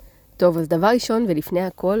טוב, אז דבר ראשון ולפני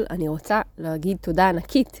הכל, אני רוצה להגיד תודה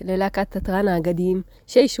ענקית ללהקת תיאטרון האגדיים,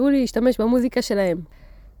 שאישרו לי להשתמש במוזיקה שלהם.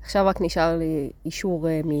 עכשיו רק נשאר לי אישור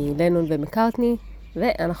מלנון ומקארטני,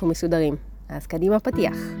 ואנחנו מסודרים. אז קדימה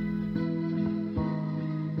פתיח.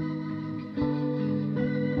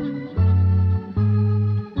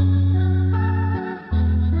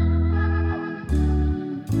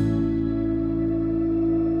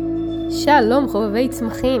 שלום חובבי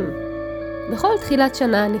צמחים. בכל תחילת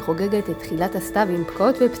שנה אני חוגגת את תחילת הסתיו עם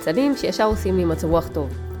פקעות ופצלים שישר עושים לי מצב רוח טוב.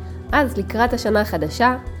 אז לקראת השנה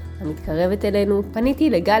החדשה, המתקרבת אלינו, פניתי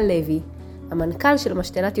לגל לוי, המנכ"ל של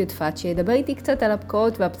משתלת יודפת, שידבר איתי קצת על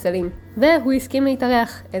הפקעות והפצלים, והוא הסכים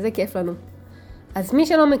להתארח, איזה כיף לנו. אז מי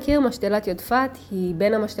שלא מכיר, משתלת יודפת היא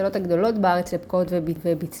בין המשתלות הגדולות בארץ לפקעות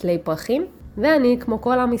ובצלי פרחים, ואני, כמו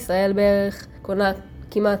כל עם ישראל בערך, קונה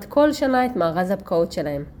כמעט כל שנה את מארז הפקעות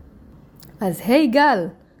שלהם. אז היי גל,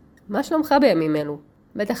 מה שלומך בימים אלו?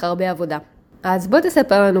 בטח הרבה עבודה. אז בוא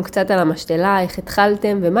תספר לנו קצת על המשתלה, איך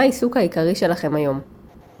התחלתם ומה העיסוק העיקרי שלכם היום.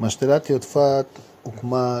 משתלת יודפת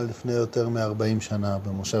הוקמה לפני יותר מ-40 שנה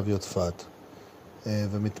במושב יודפת,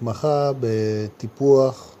 ומתמחה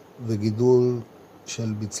בטיפוח וגידול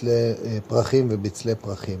של בצלי פרחים ובצלי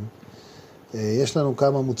פרחים. יש לנו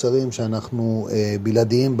כמה מוצרים שאנחנו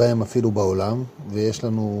בלעדיים בהם אפילו בעולם, ויש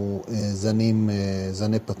לנו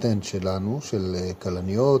זני פטנט שלנו, של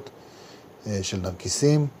קלניות, של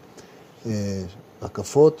נרקיסים,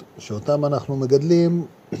 רקפות, שאותם אנחנו מגדלים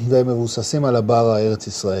והם מבוססים על הבר הארץ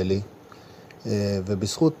ישראלי.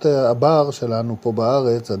 ובזכות הבר שלנו פה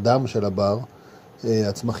בארץ, הדם של הבר,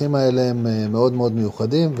 הצמחים האלה הם מאוד מאוד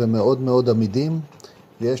מיוחדים ומאוד מאוד עמידים,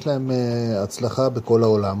 ויש להם הצלחה בכל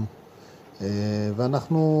העולם.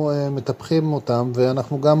 ואנחנו מטפחים אותם,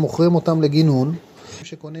 ואנחנו גם מוכרים אותם לגינון.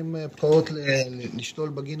 שקונים פקעות לשתול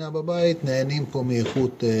בגינה בבית, נהנים פה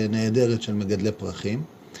מאיכות נהדרת של מגדלי פרחים.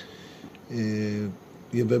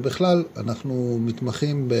 ובכלל, אנחנו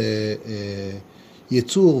מתמחים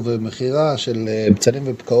בייצור ומחירה של בצלים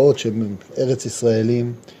ופקעות שהם ארץ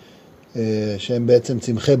ישראלים, שהם בעצם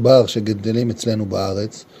צמחי בר שגדלים אצלנו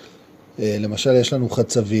בארץ. למשל, יש לנו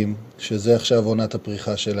חצבים, שזה עכשיו עונת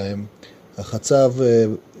הפריחה שלהם. החצב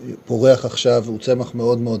פורח עכשיו, הוא צמח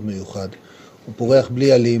מאוד מאוד מיוחד. הוא פורח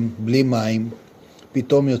בלי עלים, בלי מים,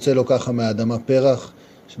 פתאום יוצא לו ככה מהאדמה פרח,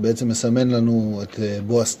 שבעצם מסמן לנו את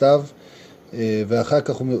בוא הסתיו, ואחר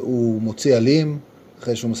כך הוא מוציא עלים,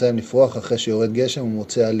 אחרי שהוא מסיים לפרוח, אחרי שיורד גשם, הוא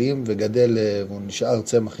מוצא עלים וגדל, והוא נשאר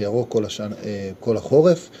צמח ירוק כל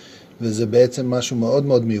החורף, וזה בעצם משהו מאוד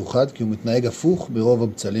מאוד מיוחד, כי הוא מתנהג הפוך ברוב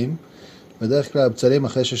הבצלים. בדרך כלל הבצלים,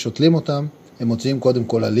 אחרי ששותלים אותם, הם מוציאים קודם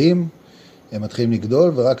כל עלים, הם מתחילים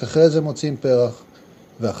לגדול, ורק אחרי זה מוציאים פרח.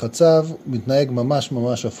 והחצב מתנהג ממש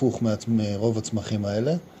ממש הפוך מרוב הצמחים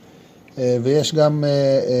האלה. ויש גם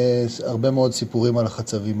הרבה מאוד סיפורים על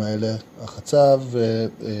החצבים האלה. החצב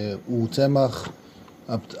הוא צמח,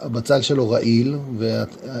 הבצל שלו רעיל,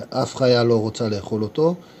 ואף חיה לא רוצה לאכול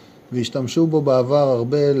אותו, והשתמשו בו בעבר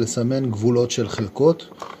הרבה לסמן גבולות של חלקות,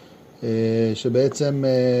 שבעצם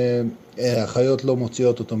החיות לא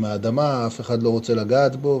מוציאות אותו מהאדמה, אף אחד לא רוצה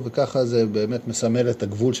לגעת בו, וככה זה באמת מסמל את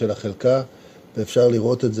הגבול של החלקה, ואפשר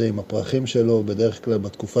לראות את זה עם הפרחים שלו, בדרך כלל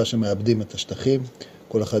בתקופה שמאבדים את השטחים,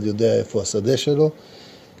 כל אחד יודע איפה השדה שלו,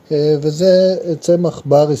 וזה צמח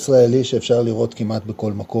בר ישראלי שאפשר לראות כמעט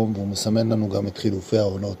בכל מקום, והוא מסמן לנו גם את חילופי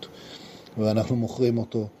העונות, ואנחנו מוכרים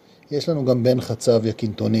אותו. יש לנו גם בן חצב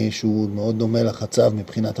יקינטוני, שהוא מאוד דומה לחצב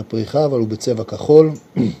מבחינת הפריחה, אבל הוא בצבע כחול,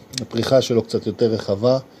 הפריחה שלו קצת יותר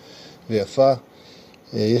רחבה ויפה.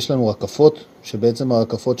 יש לנו רקפות, שבעצם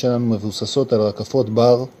הרקפות שלנו מבוססות על רקפות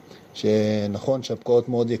בר, שנכון שהפקעות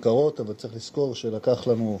מאוד יקרות, אבל צריך לזכור שלקח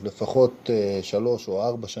לנו לפחות 3 או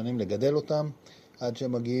 4 שנים לגדל אותם, עד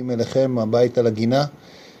שהם מגיעים אליכם הביתה לגינה,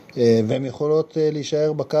 והם יכולות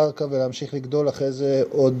להישאר בקרקע ולהמשיך לגדול אחרי זה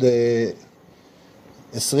עוד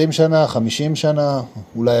 20 שנה, 50 שנה,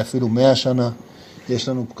 אולי אפילו 100 שנה. יש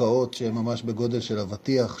לנו פקעות שהן ממש בגודל של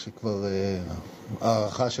אבטיח, שכבר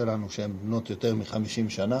הערכה שלנו שהן בנות יותר מ-50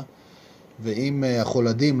 שנה, ואם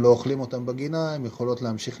החולדים לא אוכלים אותם בגינה, הן יכולות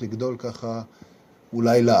להמשיך לגדול ככה,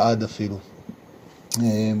 אולי לעד אפילו.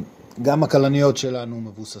 גם הקלניות שלנו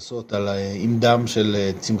מבוססות עם דם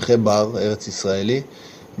של צמחי בר, ארץ ישראלי,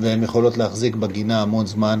 והן יכולות להחזיק בגינה המון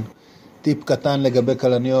זמן. טיפ קטן לגבי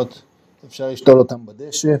קלניות, אפשר לשתול אותם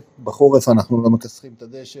בדשא. בחורף אנחנו לא מכסחים את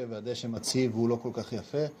הדשא, והדשא מציב והוא לא כל כך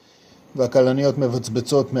יפה, והקלניות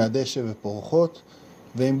מבצבצות מהדשא ופורחות,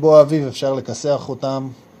 ועם בוא האביב אפשר לכסח אותם,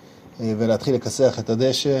 ולהתחיל לכסח את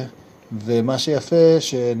הדשא. ומה שיפה,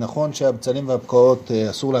 שנכון שהבצלים והפקעות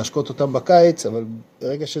אסור להשקות אותם בקיץ, אבל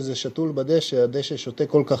ברגע שזה שתול בדשא, הדשא שותה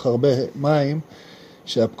כל כך הרבה מים,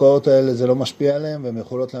 שהפקעות האלה זה לא משפיע עליהן, והן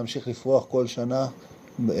יכולות להמשיך לפרוח כל שנה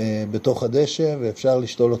בתוך הדשא, ואפשר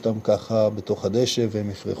לשתול אותם ככה בתוך הדשא, והם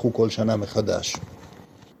יפרחו כל שנה מחדש.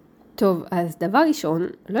 טוב, אז דבר ראשון,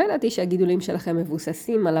 לא ידעתי שהגידולים שלכם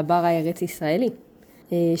מבוססים על הבר הארץ ישראלי,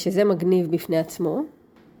 שזה מגניב בפני עצמו.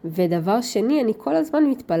 ודבר שני, אני כל הזמן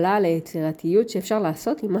מתפלאה על היצירתיות שאפשר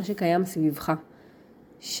לעשות עם מה שקיים סביבך.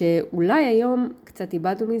 שאולי היום קצת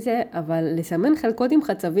איבדנו מזה, אבל לסמן חלקות עם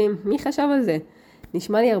חצבים, מי חשב על זה?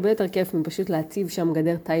 נשמע לי הרבה יותר כיף מפשוט להציב שם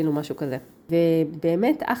גדר תיל או משהו כזה.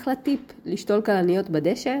 ובאמת אחלה טיפ לשתול כלניות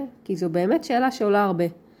בדשא, כי זו באמת שאלה שעולה הרבה.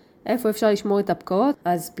 איפה אפשר לשמור את הפקעות?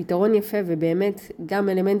 אז פתרון יפה, ובאמת גם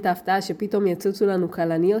אלמנט ההפתעה שפתאום יצוצו לנו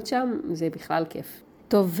כלניות שם, זה בכלל כיף.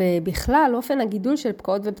 טוב, בכלל אופן הגידול של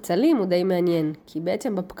פקעות ופצלים הוא די מעניין, כי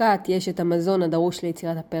בעצם בפקעת יש את המזון הדרוש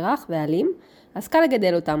ליצירת הפרח והעלים, אז קל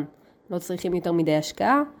לגדל אותם, לא צריכים יותר מדי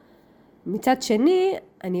השקעה. מצד שני,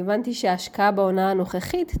 אני הבנתי שההשקעה בעונה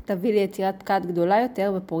הנוכחית תביא ליצירת פקעת גדולה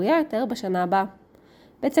יותר ופוריה יותר בשנה הבאה.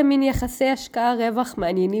 בעצם מין יחסי השקעה רווח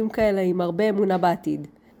מעניינים כאלה עם הרבה אמונה בעתיד.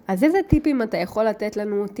 אז איזה טיפים אתה יכול לתת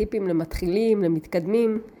לנו? טיפים למתחילים,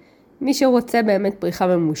 למתקדמים, מי שרוצה באמת פריחה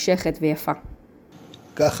ממושכת ויפה.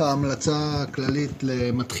 ככה המלצה כללית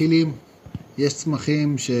למתחילים, יש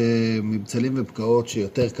צמחים שמבצלים ופקעות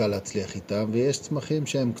שיותר קל להצליח איתם, ויש צמחים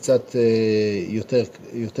שהם קצת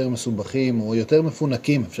יותר מסובכים או יותר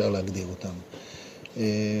מפונקים, אפשר להגדיר אותם.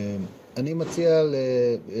 אני מציע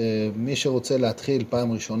למי שרוצה להתחיל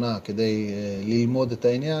פעם ראשונה כדי ללמוד את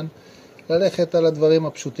העניין, ללכת על הדברים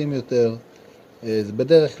הפשוטים יותר. זה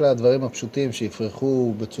בדרך כלל הדברים הפשוטים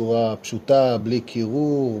שיפרחו בצורה פשוטה, בלי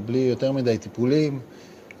קירור, בלי יותר מדי טיפולים.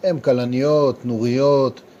 הם כלניות,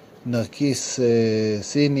 נוריות, נרקיס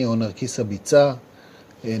סיני או נרקיס הביצה,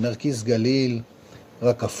 נרקיס גליל,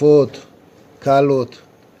 רקפות, קלות.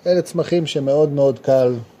 אלה צמחים שמאוד מאוד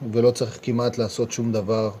קל ולא צריך כמעט לעשות שום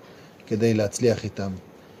דבר כדי להצליח איתם.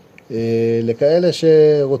 לכאלה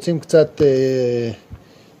שרוצים קצת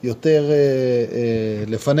יותר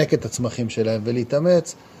לפנק את הצמחים שלהם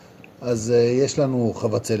ולהתאמץ, אז יש לנו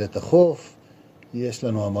חבצלת החוף, יש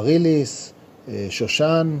לנו אמריליס,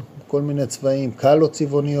 שושן, כל מיני צבעים, קלות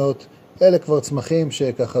צבעוניות. אלה כבר צמחים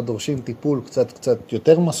שככה דורשים טיפול קצת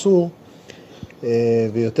יותר מסור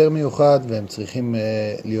ויותר מיוחד, והם צריכים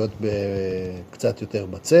להיות קצת יותר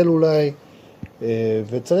בצל אולי,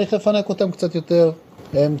 וצריך לפנק אותם קצת יותר,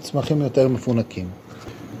 הם צמחים יותר מפונקים.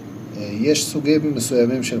 יש סוגים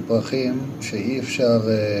מסוימים של פרחים שאי אפשר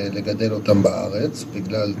לגדל אותם בארץ,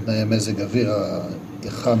 בגלל תנאי מזג אוויר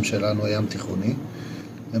החם שלנו, הים תיכוני.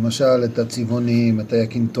 למשל את הצבעונים, את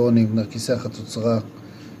היקינטונים, נרקיסי החצוצרה,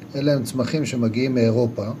 אלה הם צמחים שמגיעים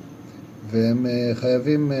מאירופה, והם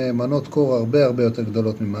חייבים מנות קור הרבה יותר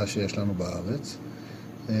גדולות ממה שיש לנו בארץ,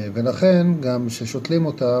 ולכן גם ששותלים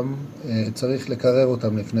אותם צריך לקרר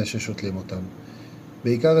אותם לפני ששותלים אותם.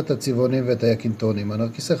 בעיקר את הצבעונים ואת היקינטונים.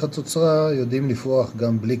 הנרקיסי חצוצרה יודעים לפרוח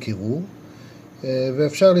גם בלי קירור,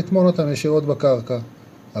 ואפשר לטמון אותם ישירות בקרקע.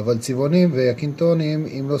 אבל צבעונים ויקינטונים,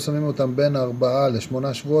 אם לא שמים אותם בין 4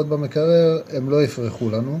 ל8 שבועות במקרר, הם לא יפרחו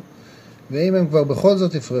לנו. ואם הם כבר בכל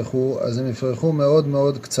זאת יפרחו, אז הם יפרחו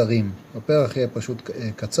מאוד קצרים. הפרח יהיה פשוט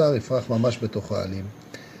קצר, יפרח ממש בתוך העלים.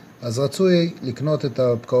 אז רצוי לקנות את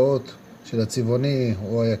הפקעות של הצבעוני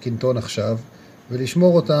או היקינטון עכשיו,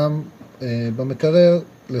 ולשמור אותם במקרר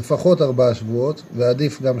לפחות 4 שבועות,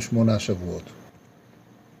 ועדיף גם 8 שבועות.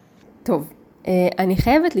 טוב, אני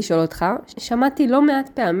חייבת לשאול אותך, שמעתי לא מעט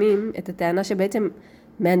פעמים את הטענה שבעצם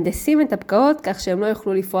מהנדסים את הפקעות כך שהם לא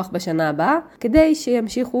יוכלו לפרוח בשנה הבאה, כדי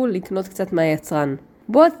שימשיכו לקנות קצת מהיצרן.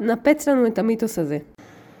 בוא נפץ לנו את המיתוס הזה.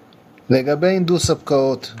 לגבי הנדוס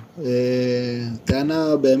הפקעות,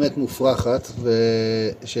 טענה באמת מופרכת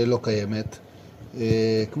ושלא קיימת.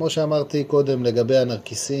 כמו שאמרתי קודם לגבי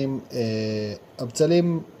הנרקיסים,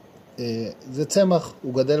 הבצלים זה צמח,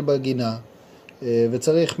 הוא גדל בגינה,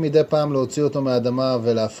 וצריך מדי פעם להוציא אותו מהאדמה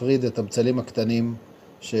ולהפריד את הבצלים הקטנים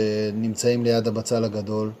שנמצאים ליד הבצל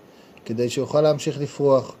הגדול, כדי שיוכל להמשיך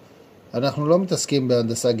לפרוח. אנחנו לא מתעסקים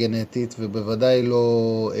בהנדסה גנטית, ובוודאי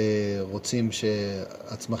לא רוצים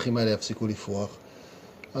שהצמחים האלה יפסיקו לפרוח.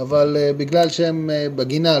 אבל בגלל שהם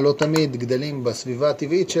בגינה לא תמיד גדלים בסביבה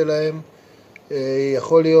הטבעית שלהם,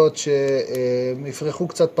 יכול להיות שהם יפרחו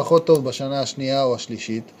קצת פחות טוב בשנה השנייה או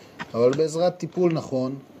השלישית, אבל בעזרת טיפול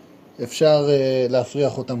נכון אפשר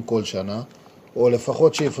להפריח אותם כל שנה, או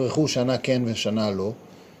לפחות שיפרחו שנה כן ושנה לא.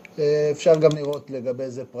 אפשר גם לראות לגבי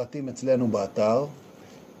זה פרטים אצלנו באתר,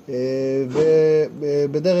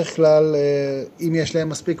 ובדרך כלל אם יש להם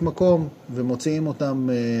מספיק מקום ומוציאים אותם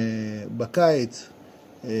בקיץ,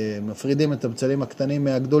 מפרידים את הבצלים הקטנים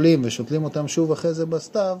מהגדולים ושותלים אותם שוב אחרי זה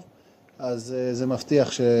בסתיו, אז זה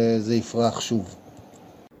מבטיח שזה יפרח שוב.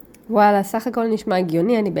 וואלה, סך הכל נשמע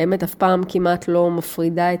הגיוני, אני באמת אף פעם כמעט לא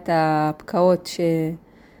מפרידה את הפקעות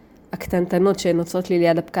הקטנטנות שנוצרות לי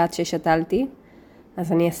ליד הפקעת ששתלתי,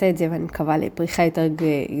 אז אני אעשה את זה ואני מקווה לפריחה יותר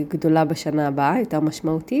גדולה בשנה הבאה, יותר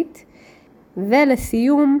משמעותית.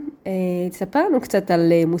 ולסיום, תספר לנו קצת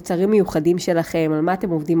על מוצרים מיוחדים שלכם, על מה אתם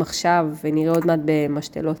עובדים עכשיו, ונראה עוד מעט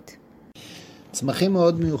במשתלות. צמחים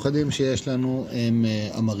מאוד מיוחדים שיש לנו הם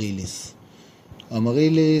אמריליס.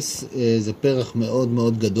 אמריליס זה פרח מאוד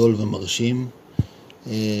מאוד גדול ומרשים,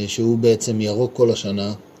 שהוא בעצם ירוק כל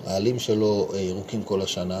השנה, העלים שלו ירוקים כל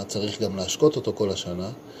השנה, צריך גם להשקות אותו כל השנה,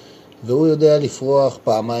 והוא יודע לפרוח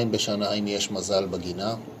פעמיים בשנה אם יש מזל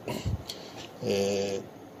בגינה.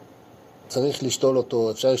 צריך לשתול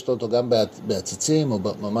אותו, אפשר לשתול אותו גם בעציצים או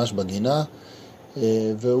ממש בגינה,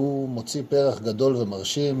 והוא מוציא פרח גדול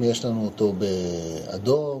ומרשים. יש לנו אותו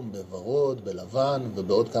באדום, בוורוד, בלבן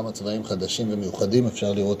ובעוד כמה צבעים חדשים ומיוחדים,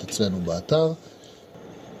 אפשר לראות אצלנו באתר.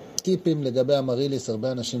 טיפים לגבי אמריליס,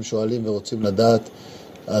 הרבה אנשים שואלים ורוצים לדעת.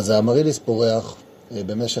 אז האמריליס פורח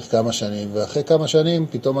במשך כמה שנים, ואחרי כמה שנים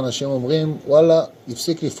פתאום אנשים אומרים, וואלה,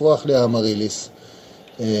 הפסיק לפרוח לי האמריליס.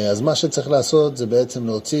 אז מה שצריך לעשות זה בעצם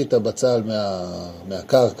להוציא את הבצל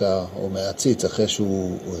מהקרקע או מהציץ אחרי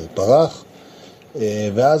שהוא פרח,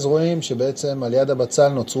 ואז רואים שבעצם על יד הבצל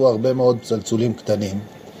נוצרו הרבה מאוד צלצולים קטנים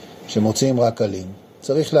שמוציאים רק עלים.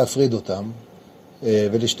 צריך להפריד אותם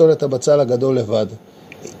ולשתול את הבצל הגדול לבד.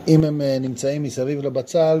 אם הם נמצאים מסביב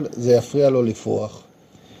לבצל זה יפריע לו לפרוח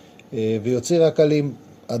ויוציא רק עלים.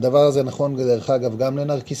 הדבר הזה נכון דרך אגב גם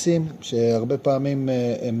לנרקיסים, שהרבה פעמים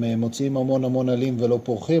הם מוציאים המון עלים ולא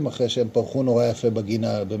פורחים אחרי שהם פרחו נורא יפה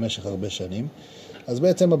בגינה במשך הרבה שנים. אז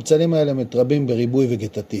בעצם הבצלים האלה מתרבים בריבוי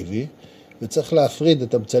וגטטיבי, וצריך להפריד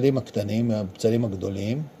את הבצלים הקטנים מהבצלים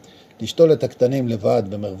הגדולים, לשתול את הקטנים לבד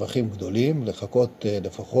במרווחים גדולים, לחכות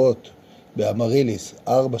לפחות באמריליס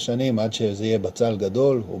 4 שנים עד שזה יהיה בצל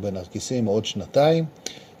גדול, או בנרקיסים עוד 2,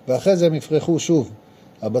 ואחרי זה הם יפרחו שוב.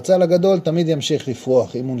 הבצל הגדול תמיד ימשיך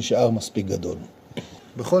לפרוח אם הוא נשאר מספיק גדול.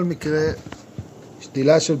 בכל מקרה,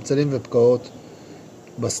 שתילה של בצלים ופקעות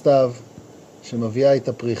בסתיו, שמביאה את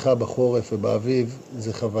הפריחה בחורף ובאביב,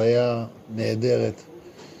 זה חוויה נהדרת,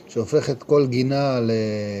 שהופכת כל גינה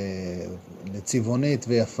לצבעונית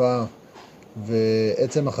ויפה,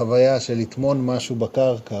 ועצם החוויה של לטמון משהו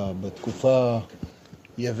בקרקע בתקופה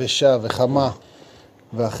יבשה וחמה,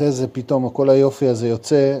 ואחרי זה פתאום כל היופי הזה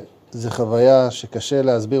יוצא, זה חוויה שקשה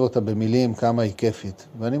להסביר אותה במילים כמה היא כיפית,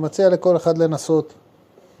 ואני מציע לכל אחד לנסות.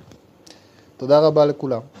 תודה רבה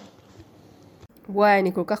לכולם. וואי,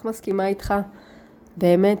 אני כל כך מסכימה איתך.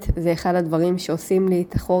 באמת, זה אחד הדברים שעושים לי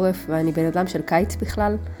את החורף, ואני בן אדם של קיץ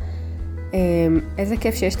בכלל. איזה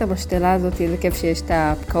כיף שיש את המשתלה הזאת, איזה כיף שיש את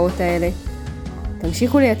הפקעות האלה.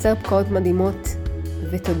 תמשיכו לייצר פקעות מדהימות,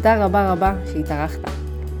 ותודה רבה שהתארחת.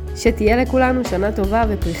 שתהיה לכולנו שנה טובה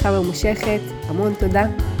ופריחה ממושכת. המון תודה,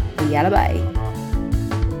 ויאללה ביי.